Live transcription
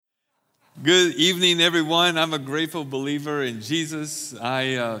Good evening, everyone. I'm a grateful believer in Jesus.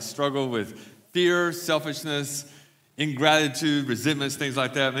 I struggle with fear, selfishness, ingratitude, resentments, things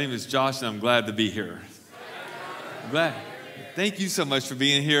like that. My name is Josh, and I'm glad to be here. Glad. Thank you so much for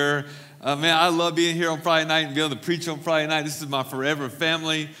being here. Man, I love being here on Friday night and being able to preach on Friday night. This is my forever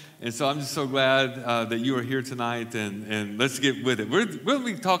family, and so I'm just so glad that you are here tonight, and let's get with it. What we're going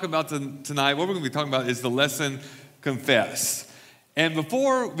to be talking about tonight, what we're going to be talking about is the lesson, confess. And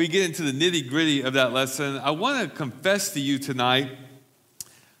before we get into the nitty-gritty of that lesson, I want to confess to you tonight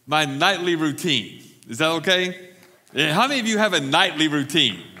my nightly routine. Is that okay? How many of you have a nightly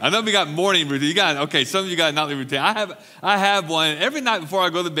routine? I know we got morning routine. Some of you got a nightly routine. I have one. Every night before I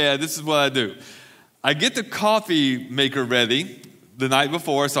go to bed, this is what I do. I get the coffee maker ready the night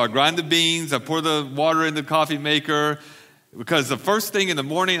before. So I grind the beans. I pour the water in the coffee maker. Because the first thing in the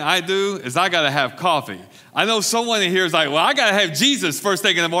morning I do is I got to have coffee. I know someone in here is like, well, I got to have Jesus first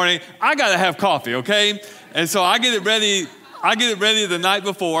thing in the morning. I got to have coffee, okay? And so I get it ready. The night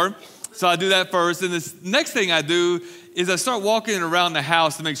before. So I do that first. And the next thing I do is I start walking around the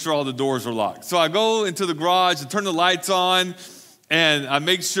house to make sure all the doors are locked. So I go into the garage and turn the lights on. And I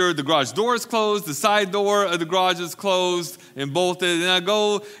make sure the garage door is closed, the side door of the garage is closed and bolted. And I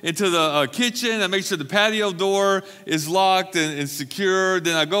go into the kitchen, I make sure the patio door is locked and secure.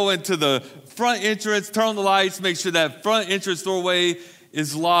 Then I go into the front entrance, turn on the lights, make sure that front entrance doorway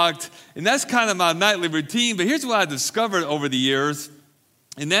is locked. And that's kind of my nightly routine. But here's what I discovered over the years,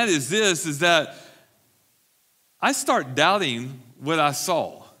 and that is that I start doubting what I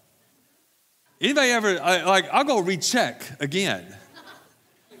saw. Anybody ever, I'll go recheck again.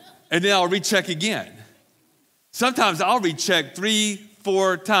 And then I'll recheck again. Sometimes I'll recheck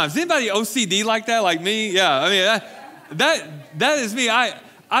 3-4 times. Anybody OCD like that, like me? Yeah, I mean, that is me.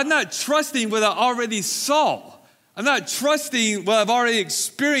 I'm not trusting what I already saw. I'm not trusting what I've already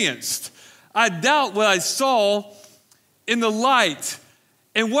experienced. I doubt what I saw in the light.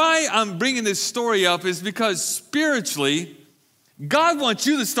 And why I'm bringing this story up is because spiritually, God wants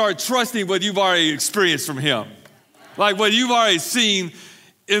you to start trusting what you've already experienced from Him. Like what you've already seen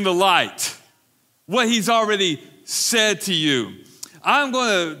in the light, what He's already said to you. I'm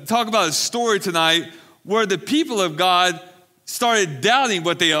going to talk about a story tonight where the people of God started doubting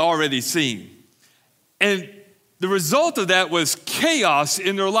what they had already seen. And the result of that was chaos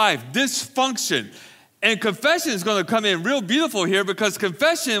in their life, dysfunction. And confession is going to come in real beautiful here because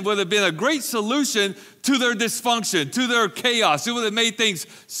confession would have been a great solution to their dysfunction, to their chaos. It would have made things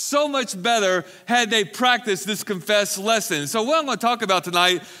so much better had they practiced this confess lesson. So what I'm going to talk about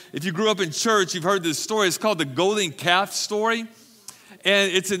tonight, if you grew up in church, you've heard this story. It's called the golden calf story.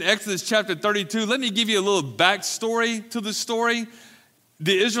 And it's in Exodus chapter 32. Let me give you a little backstory to the story.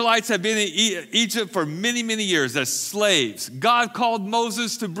 The Israelites had been in Egypt for many, many years as slaves. God called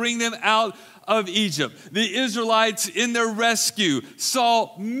Moses to bring them out of Egypt. The Israelites in their rescue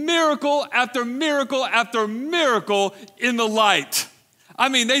saw miracle after miracle after miracle in the light. I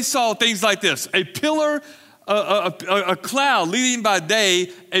mean, they saw things like this: a pillar, a cloud leading by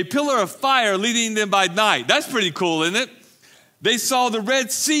day, a pillar of fire leading them by night. That's pretty cool, isn't it? They saw the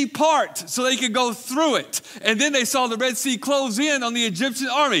Red Sea part so they could go through it. And then they saw the Red Sea close in on the Egyptian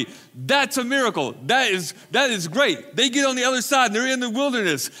army. That's a miracle. That is great. They get on the other side and they're in the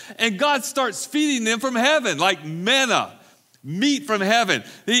wilderness. And God starts feeding them from heaven like manna, meat from heaven.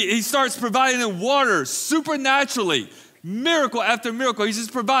 He starts providing them water supernaturally. Miracle after miracle, He's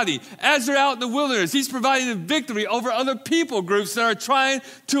just providing. As they're out in the wilderness, He's providing them victory over other people groups that are trying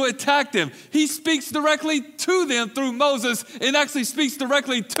to attack them. He speaks directly to them through Moses and actually speaks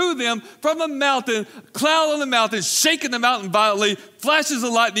directly to them from a mountain, cloud on the mountain, shaking the mountain violently, flashes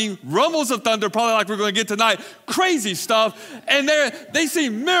of lightning, rumbles of thunder, probably like we're going to get tonight, crazy stuff. And they see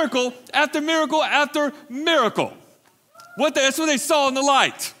miracle after miracle after miracle. That's what they saw in the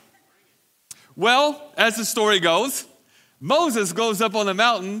light. Well, as the story goes, Moses goes up on the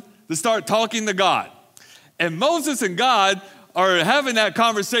mountain to start talking to God. And Moses and God are having that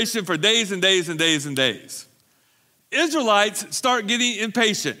conversation for days and days and days and days. Israelites start getting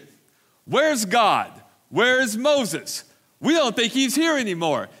impatient. Where's God? Where is Moses? We don't think He's here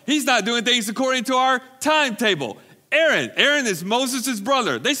anymore. He's not doing things according to our timetable. Aaron is Moses'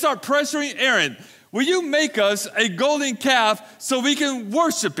 brother. They start pressuring Aaron. Will you make us a golden calf so we can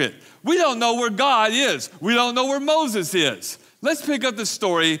worship it? We don't know where God is. We don't know where Moses is. Let's pick up the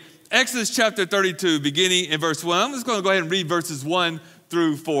story, Exodus chapter 32, beginning in verse 1. I'm just going to go ahead and read verses 1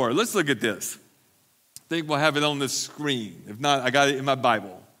 through 4. Let's look at this. I think we'll have it on the screen. If not, I got it in my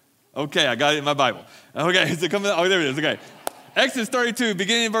Bible. Okay, I got it in my Bible. Okay, is it coming? Oh, there it is. Okay. Exodus 32,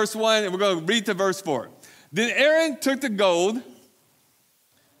 beginning in verse 1, and we're going to read to verse 4. Then Aaron took the gold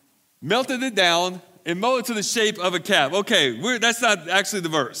melted it down, and molded it to the shape of a calf. Okay, that's not actually the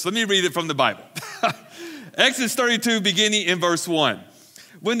verse. Let me read it from the Bible. Exodus 32, beginning in verse 1.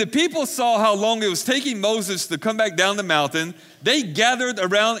 When the people saw how long it was taking Moses to come back down the mountain, they gathered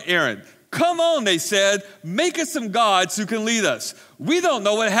around Aaron. Come on, they said, make us some gods who can lead us. We don't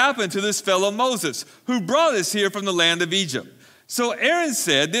know what happened to this fellow Moses, who brought us here from the land of Egypt. So Aaron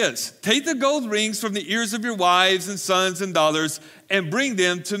said this, take the gold rings from the ears of your wives and sons and daughters and bring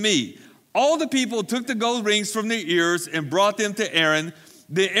them to me. All the people took the gold rings from their ears and brought them to Aaron.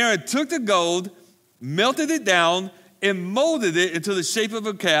 Then Aaron took the gold, melted it down, and molded it into the shape of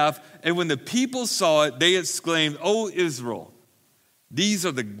a calf. And when the people saw it, they exclaimed, O Israel, these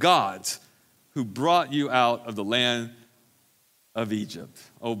are the gods who brought you out of the land of Egypt.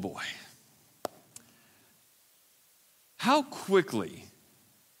 Oh boy. How quickly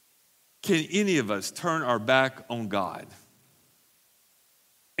can any of us turn our back on God,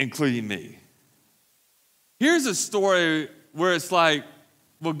 including me? Here's a story where it's like,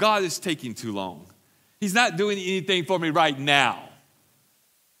 well, God is taking too long. He's not doing anything for me right now.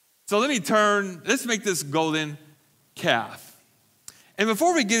 So let's make this golden calf. And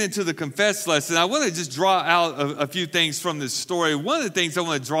before we get into the confess lesson, I want to just draw out a few things from this story. One of the things I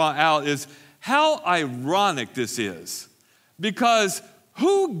want to draw out is how ironic this is. Because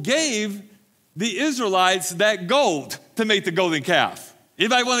who gave the Israelites that gold to make the golden calf?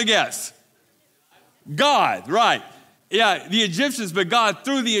 Anybody want to guess? God, right. Yeah, the Egyptians, but God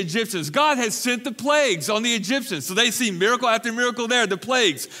through the Egyptians. God has sent the plagues on the Egyptians. So they see miracle after miracle there, the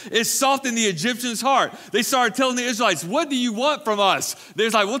plagues. It softened the Egyptians' heart. They started telling the Israelites, what do you want from us? They're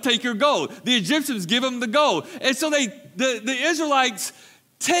like, we'll take your gold. The Egyptians give them the gold. And so the Israelites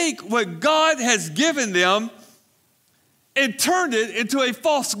take what God has given them and turned it into a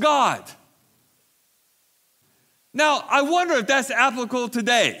false god. Now, I wonder if that's applicable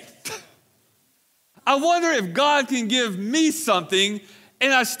today. I wonder if God can give me something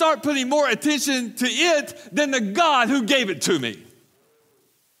and I start putting more attention to it than the God who gave it to me.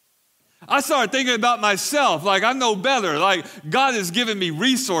 I started thinking about myself, like I know better. Like God has given me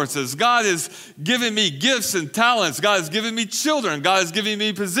resources. God has given me gifts and talents. God has given me children. God has given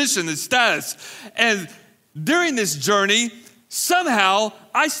me position and status. And during this journey, somehow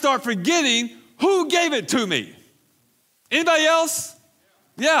I start forgetting who gave it to me. Anybody else?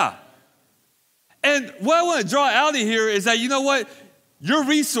 Yeah. And what I want to draw out of here is that, you know what? Your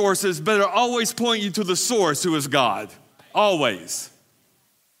resources better always point you to the source who is God. Always.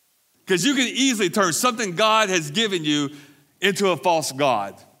 Because you can easily turn something God has given you into a false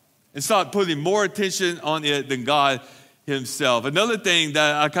god and start putting more attention on it than God himself. Another thing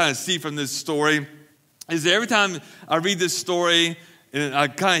that I kind of see from this story is that every time I read this story and I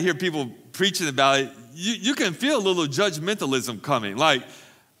kind of hear people preaching about it, you can feel a little judgmentalism coming. Like,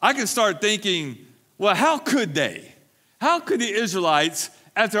 I can start thinking, well, how could they? How could the Israelites,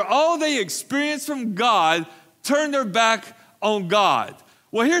 after all they experienced from God, turn their back on God?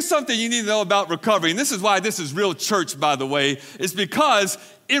 Well, here's something you need to know about recovery. And this is why this is real church, by the way. It's because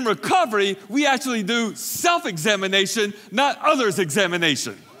in recovery, we actually do self-examination, not others'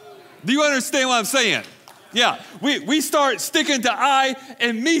 examination. Do you understand what I'm saying? Yeah, we start sticking to I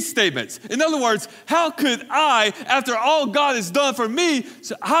and me statements. In other words, how could I, after all God has done for me,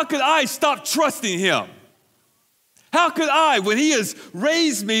 how could I stop trusting him? How could I, when he has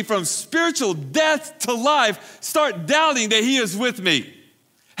raised me from spiritual death to life, start doubting that he is with me?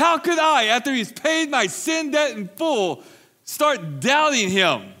 How could I, after he's paid my sin debt in full, start doubting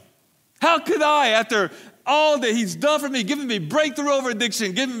him? How could I, after all that he's done for me, giving me breakthrough over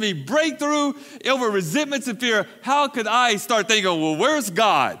addiction, giving me breakthrough over resentments and fear, how could I start thinking, well, where's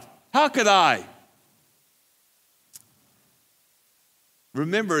God? How could I?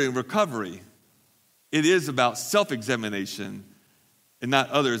 Remember, in recovery, it is about self-examination and not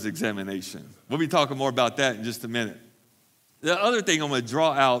others' examination. We'll be talking more about that in just a minute. The other thing I'm going to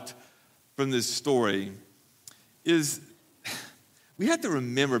draw out from this story is we have to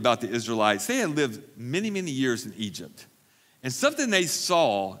remember about the Israelites. They had lived many, many years in Egypt. And something they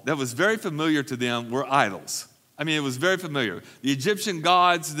saw that was very familiar to them were idols. I mean, it was very familiar. The Egyptian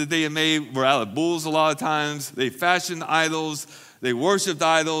gods that they had made were out of bulls a lot of times. They fashioned idols. They worshiped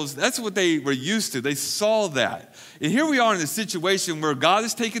idols. That's what they were used to. They saw that. And here we are in a situation where God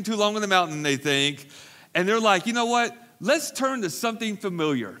is taking too long on the mountain, they think. And they're like, you know what? Let's turn to something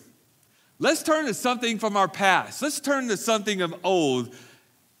familiar. Let's turn to something from our past. Let's turn to something of old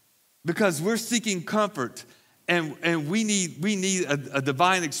because we're seeking comfort and we need a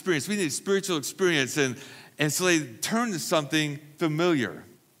divine experience. We need a spiritual experience. And so they turn to something familiar.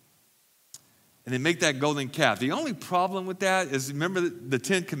 And and they make that golden calf. The only problem with that is, remember, the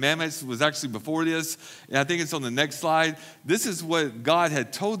 10 Commandments was actually before this, and I think it's on the next slide. This is what God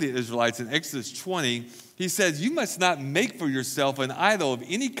had told the Israelites in Exodus 20. He says, you must not make for yourself an idol of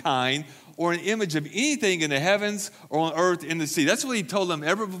any kind or an image of anything in the heavens or on earth in the sea. That's what he told them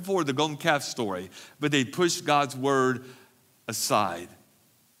ever before the golden calf story, but they pushed God's word aside.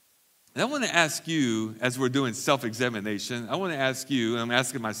 And I want to ask you, as we're doing self-examination, I want to ask you, and I'm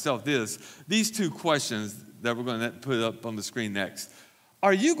asking myself these two questions that we're going to put up on the screen next.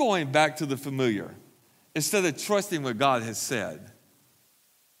 Are you going back to the familiar instead of trusting what God has said?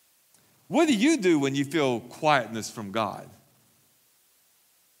 What do you do when you feel quietness from God?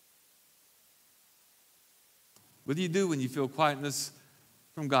 What do you do when you feel quietness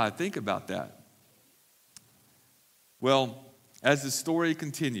from God? Think about that. Well, as the story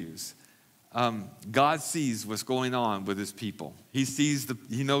continues, God sees what's going on with his people. He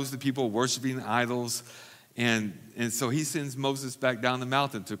knows the people worshiping idols, and so he sends Moses back down the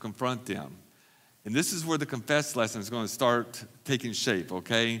mountain to confront them. And this is where the confess lesson is going to start taking shape,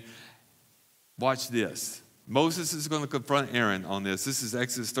 okay? Watch this. Moses is going to confront Aaron on this. This is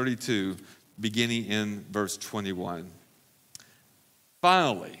Exodus 32, beginning in verse 21.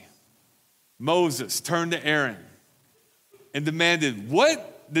 Finally, Moses turned to Aaron and demanded, what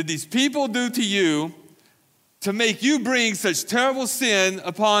did these people do to you to make you bring such terrible sin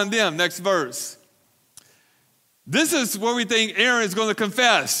upon them? Next verse. This is where we think Aaron is going to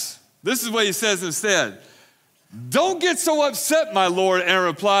confess. This is what he says instead. Don't get so upset, my Lord, Aaron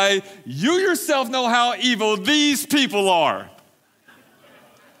replied. You yourself know how evil these people are.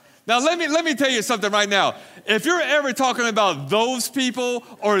 Now, let me tell you something right now. If you're ever talking about those people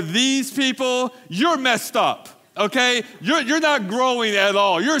or these people, you're messed up. Okay? You're not growing at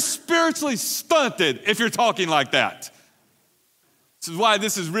all. You're spiritually stunted if you're talking like that. This is why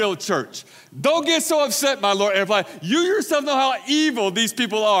this is real church. Don't get so upset, my Lord, and reply, you yourself know how evil these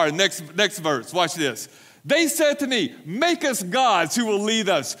people are. Next verse. Watch this. They said to me, make us gods who will lead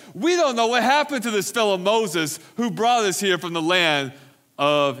us. We don't know what happened to this fellow Moses who brought us here from the land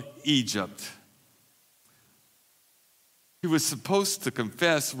of Egypt. He was supposed to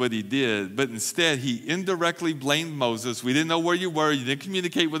confess what he did, but instead he indirectly blamed Moses. We didn't know where you were. You didn't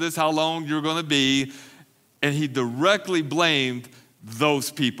communicate with us how long you were going to be. And he directly blamed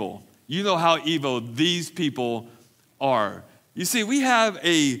those people. You know how evil these people are. You see, we have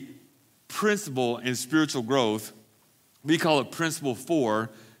a principle in spiritual growth. We call it principle 4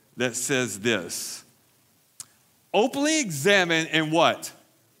 that says this. Openly examine and what?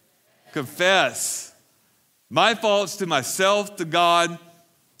 Confess my faults to myself, to God,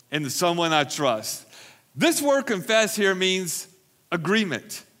 and to someone I trust. This word confess here means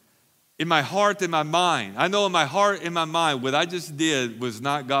agreement in my heart and my mind. I know in my heart and my mind what I just did was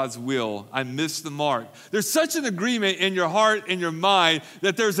not God's will. I missed the mark. There's such an agreement in your heart and your mind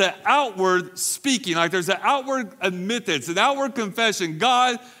that there's an outward speaking, like there's an outward admittance, an outward confession.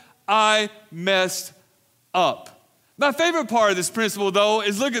 God, I messed up. My favorite part of this principle, though,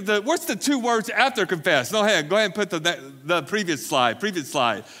 is look at what's the two words after confess? Go ahead and put the previous slide.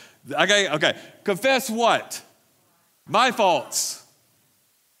 Okay. Confess what? My faults.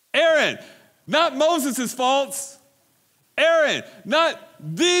 Aaron, not Moses' faults. Aaron, not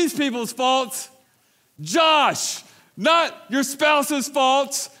these people's faults. Josh, not your spouse's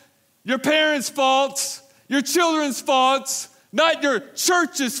faults, your parents' faults, your children's faults, not your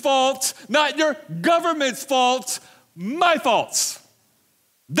church's faults, not your government's faults, my faults.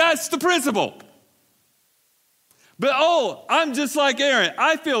 That's the principle. But I'm just like Aaron.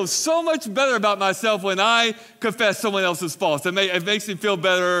 I feel so much better about myself when I confess someone else's faults. It makes me feel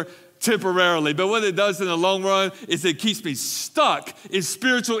better temporarily. But what it does in the long run is it keeps me stuck in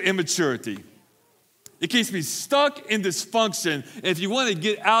spiritual immaturity. It keeps me stuck in dysfunction. And if you want to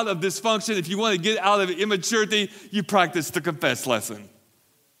get out of dysfunction, if you want to get out of immaturity, you practice the confess lesson.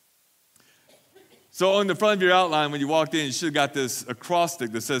 So on the front of your outline, when you walked in, you should have got this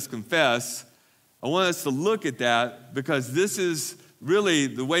acrostic that says confess. I want us to look at that because this is really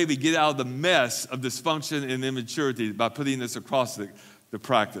the way we get out of the mess of dysfunction and immaturity by putting this acrostic to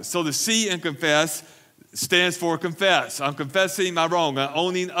practice. So the C in confess stands for confess. I'm confessing my wrong. I'm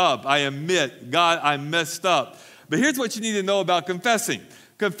owning up. I admit, God, I messed up. But here's what you need to know about confessing.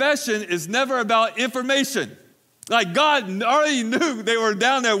 Confession is never about information. Like God already knew they were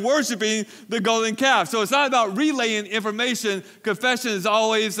down there worshiping the golden calf. So it's not about relaying information. Confession is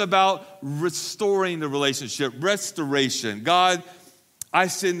always about restoring the relationship, restoration. God, I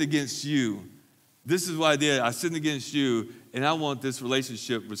sinned against you. This is what I did. I sinned against you, and I want this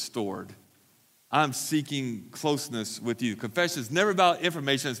relationship restored. I'm seeking closeness with you. Confession is never about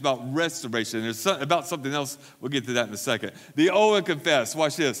information. It's about restoration. There's about something else. We'll get to that in a second. The O in confess,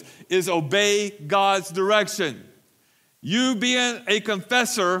 watch this, is obey God's direction. You being a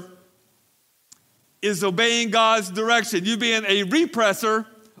confessor is obeying God's direction. You being a repressor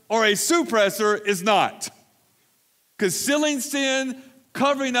or a suppressor is not. Concealing sin,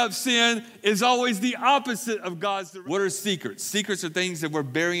 covering up sin is always the opposite of God's direction. What are secrets? Secrets are things that we're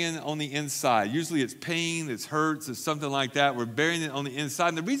burying on the inside. Usually it's pain, it's hurts, it's something like that. We're burying it on the inside.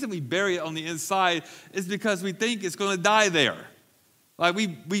 And the reason we bury it on the inside is because we think it's going to die there. Like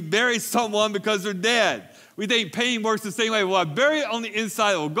we bury someone because they're dead. We think pain works the same way. Well, I bury it on the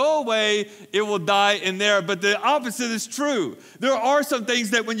inside, it will go away, it will die in there. But the opposite is true. There are some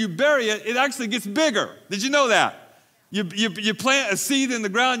things that when you bury it, it actually gets bigger. Did you know that? You plant a seed in the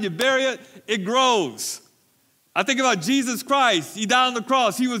ground, you bury it, it grows. I think about Jesus Christ. He died on the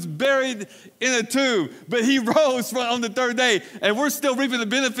cross. He was buried in a tomb, but he rose on the third day. And we're still reaping the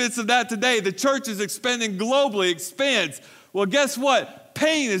benefits of that today. The church is expanding globally, expands. Well, guess what?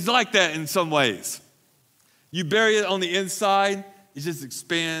 Pain is like that in some ways. You bury it on the inside, it just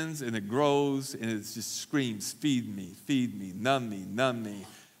expands and it grows and it just screams, feed me, numb me.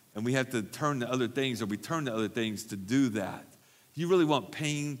 And we have to turn to other things, or we turn to other things to do that. If you really want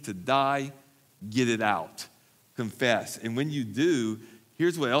pain to die, get it out. Confess. And when you do,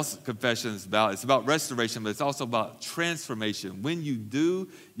 here's what else confession is about. It's about restoration, but it's also about transformation. When you do,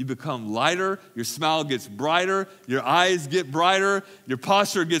 you become lighter, your smile gets brighter, your eyes get brighter, your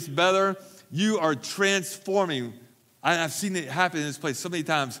posture gets better. You are transforming. I've seen it happen in this place so many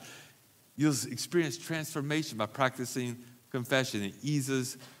times. You'll experience transformation by practicing confession. It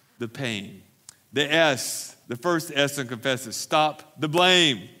eases the pain. The S, the first S in confess is stop the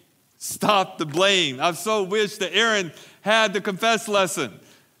blame. Stop the blame. I've so wished that Aaron had the confess lesson.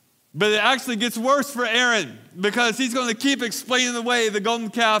 But it actually gets worse for Aaron because he's going to keep explaining away the golden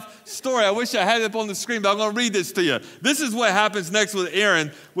calf story. I wish I had it up on the screen, but I'm going to read this to you. This is what happens next with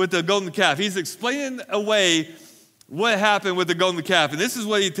Aaron with the golden calf. He's explaining away what happened with the golden calf. And this is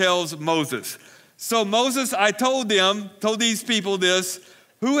what he tells Moses. So Moses, I told these people this,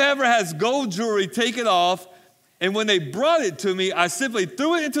 whoever has gold jewelry, take it off. And when they brought it to me, I simply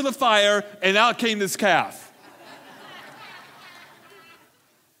threw it into the fire and out came this calf.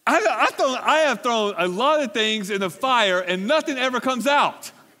 I have thrown a lot of things in the fire and nothing ever comes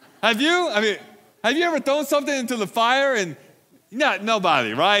out. Have you? I mean, have you ever thrown something into the fire and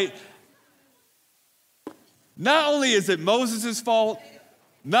nobody, right? Not only is it Moses' fault,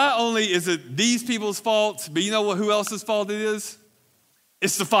 not only is it these people's fault, but you know who else's fault it is?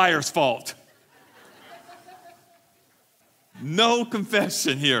 It's the fire's fault. No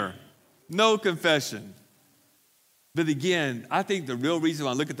confession here. No confession. But again, I think the real reason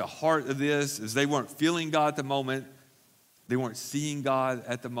when I look at the heart of this is they weren't feeling God at the moment. They weren't seeing God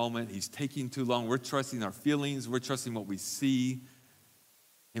at the moment. He's taking too long. We're trusting our feelings. We're trusting what we see.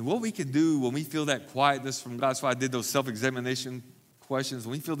 And what we can do when we feel that quietness from God, that's why I did those self-examination questions.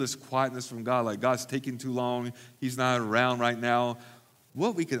 When we feel this quietness from God, like God's taking too long, he's not around right now,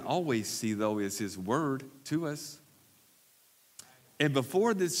 what we can always see, though, is his word to us. And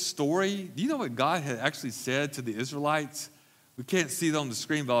before this story, do you know what God had actually said to the Israelites? We can't see it on the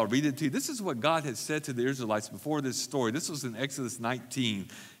screen, but I'll read it to you. This is what God had said to the Israelites before this story. This was in Exodus 19.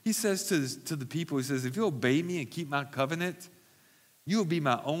 He says to the people, he says, if you obey me and keep my covenant, you will be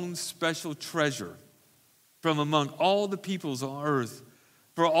my own special treasure from among all the peoples on earth.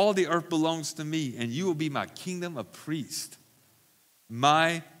 For all the earth belongs to me, and you will be my kingdom of priests,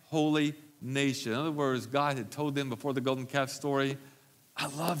 my holy nation. In other words, God had told them before the golden calf story, I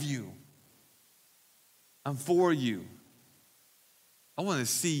love you. I'm for you. I want to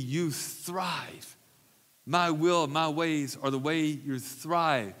see you thrive. My will and my ways are the way you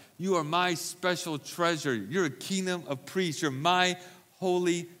thrive. You are my special treasure. You're a kingdom of priests. You're my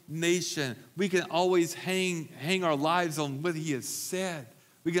holy nation. We can always hang our lives on what he has said.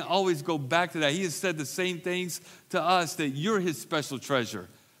 We can always go back to that. He has said the same things to us, that you're his special treasure.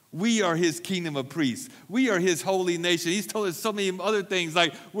 We are his kingdom of priests. We are his holy nation. He's told us so many other things,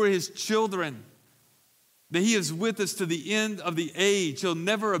 like we're his children, that he is with us to the end of the age. He'll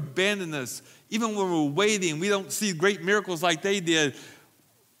never abandon us. Even when we're waiting, we don't see great miracles like they did.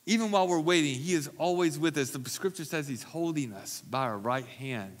 Even while we're waiting, he is always with us. The scripture says he's holding us by our right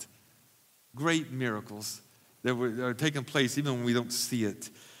hand. Great miracles that are taking place even when we don't see it.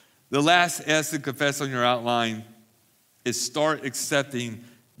 The last S to confess on your outline is start accepting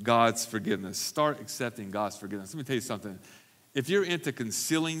God's forgiveness. Start accepting God's forgiveness. Let me tell you something. If you're into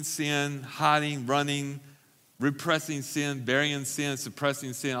concealing sin, hiding, running, repressing sin, burying sin,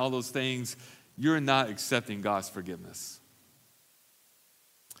 suppressing sin, all those things, you're not accepting God's forgiveness.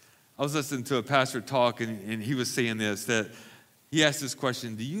 I was listening to a pastor talk, and he was saying this, that he asked this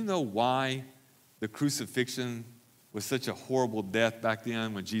question, do you know why the crucifixion was such a horrible death back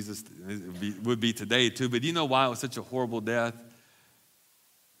then when Jesus would be today too? But do you know why it was such a horrible death?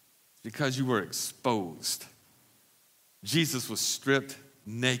 It's because you were exposed. Jesus was stripped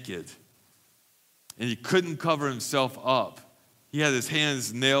naked, and he couldn't cover himself up. He had his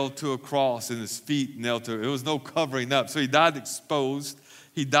hands nailed to a cross and his feet nailed to it. There was no covering up. So he died exposed,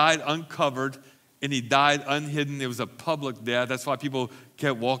 he died uncovered, and he died unhidden. It was a public death. That's why people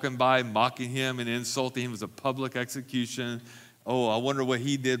kept walking by, mocking him and insulting him. It was a public execution. Oh, I wonder what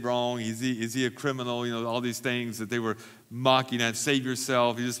he did wrong. Is he a criminal? You know, all these things that they were mocking at. Save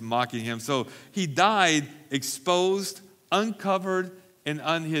yourself. You're just mocking him. So he died exposed, uncovered, and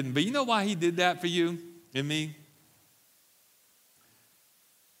unhidden. But you know why he did that for you and me?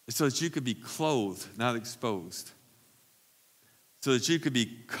 It's so that you could be clothed, not exposed. So that you could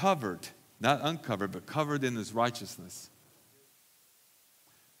be covered, not uncovered, but covered in his righteousness.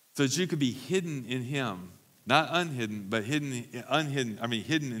 So that you could be hidden in him. Not unhidden, but hidden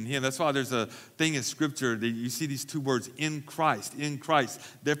in him. That's why there's a thing in Scripture that you see these two words, in Christ, in Christ.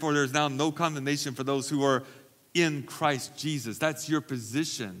 Therefore, there's now no condemnation for those who are in Christ Jesus. That's your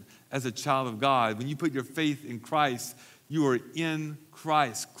position as a child of God. When you put your faith in Christ, you are in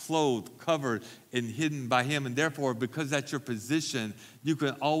Christ, clothed, covered, and hidden by him. And therefore, because that's your position, you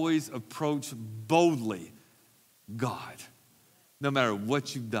can always approach boldly God, no matter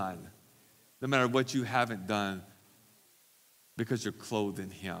what you've done, no matter what you haven't done, because you're clothed in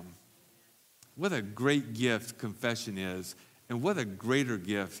him. What a great gift confession is, and what a greater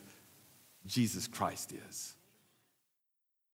gift Jesus Christ is.